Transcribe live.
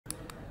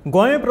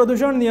गोंय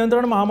प्रदूषण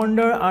नियंत्रण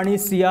महामंडळ आणि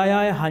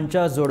CII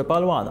हांच्या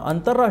जोडपालवान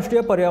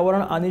आंतरराष्ट्रीय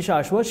पर्यावरण आणि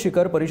शाश्वत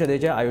शिखर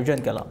परिषदेचे आयोजन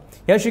केला।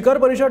 ह्या शिखर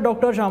परिषद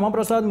डॉ.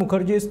 श्यामाप्रसाद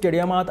मुखर्जी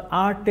स्टेडियमात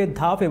 8 ते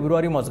 10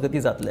 फेब्रुवारी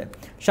मजगती जातले।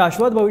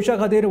 शाश्वत भविष्या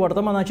खातीर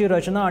वर्तमानाची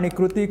रचना आणि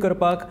कृती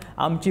करपाक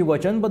आमची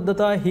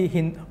वचनबद्धता ही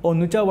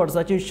अंदूच्या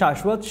वर्साची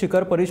शाश्वत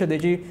शिखर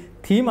परिषदेची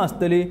थीम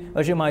आसतली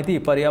अशी माहिती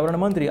पर्यावरण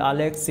मंत्री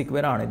अलेक्स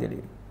सिक्वेरा हांणी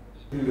दिली।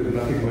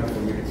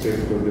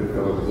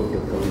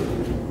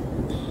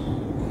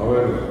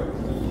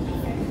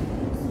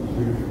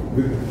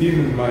 With the theme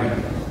in mind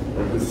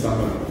of this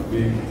summer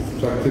being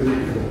structuring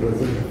the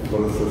present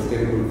for a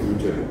sustainable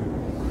future,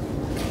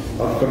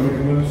 our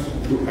commitments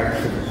to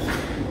action,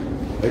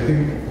 I think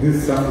this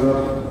sums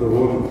up the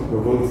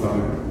whole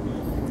summit.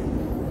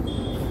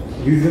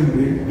 Reason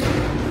being,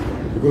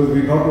 because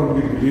we not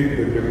only believe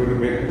that we are going to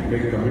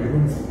make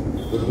commitments,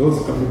 but those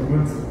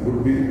commitments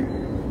would be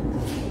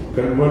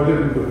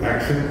converted into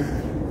actions,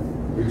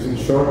 which in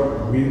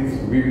short means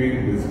we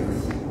mean business.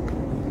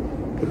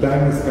 The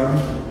time has come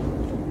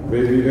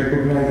where we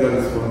recognize our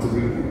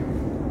responsibility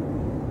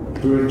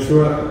to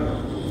ensure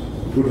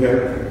good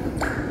health,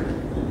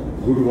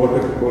 good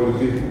water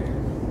quality.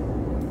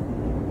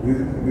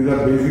 These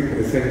are basic,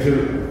 essential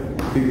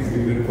things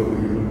needed for the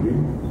human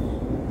being.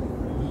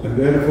 And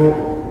therefore,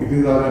 it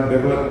is our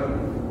endeavor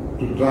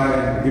to try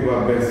and give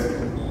our best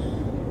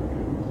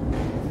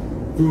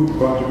to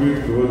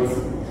contribute towards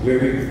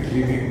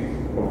cleaning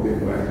of the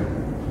environment.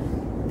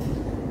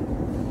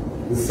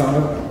 This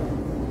summit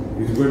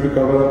is going to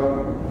cover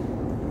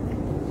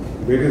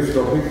various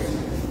topics.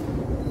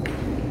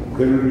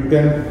 There will be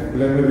 10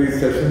 plenary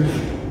sessions,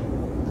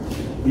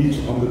 each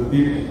on the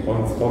theme of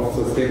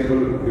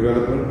sustainable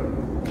development.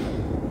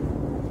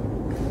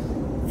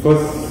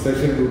 First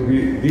session would be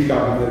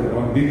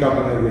on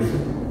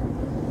decarbonization.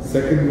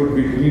 Second would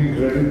be green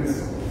credits.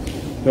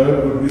 Third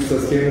would be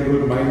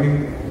sustainable mining.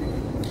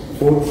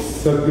 Fourth,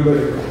 circular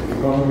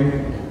economy.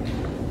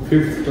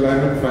 Fifth,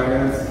 climate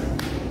finance.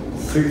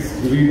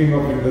 Sixth, greening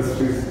of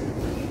industries.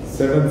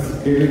 7th,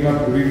 scaling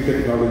up green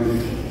technology.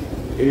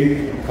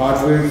 8th,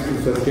 pathways to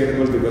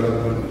sustainable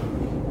development.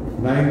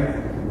 9th,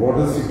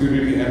 water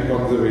security and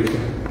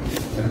conservation.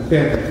 And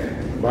 10th,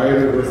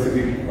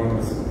 biodiversity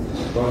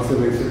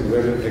conservation,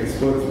 wherein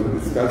experts will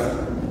discuss,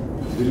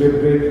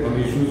 deliberate on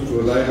issues to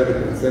arrive at a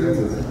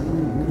consensus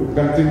to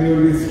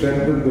continually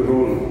strengthen the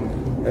role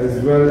as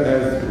well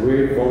as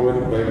way forward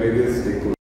by various stakeholders.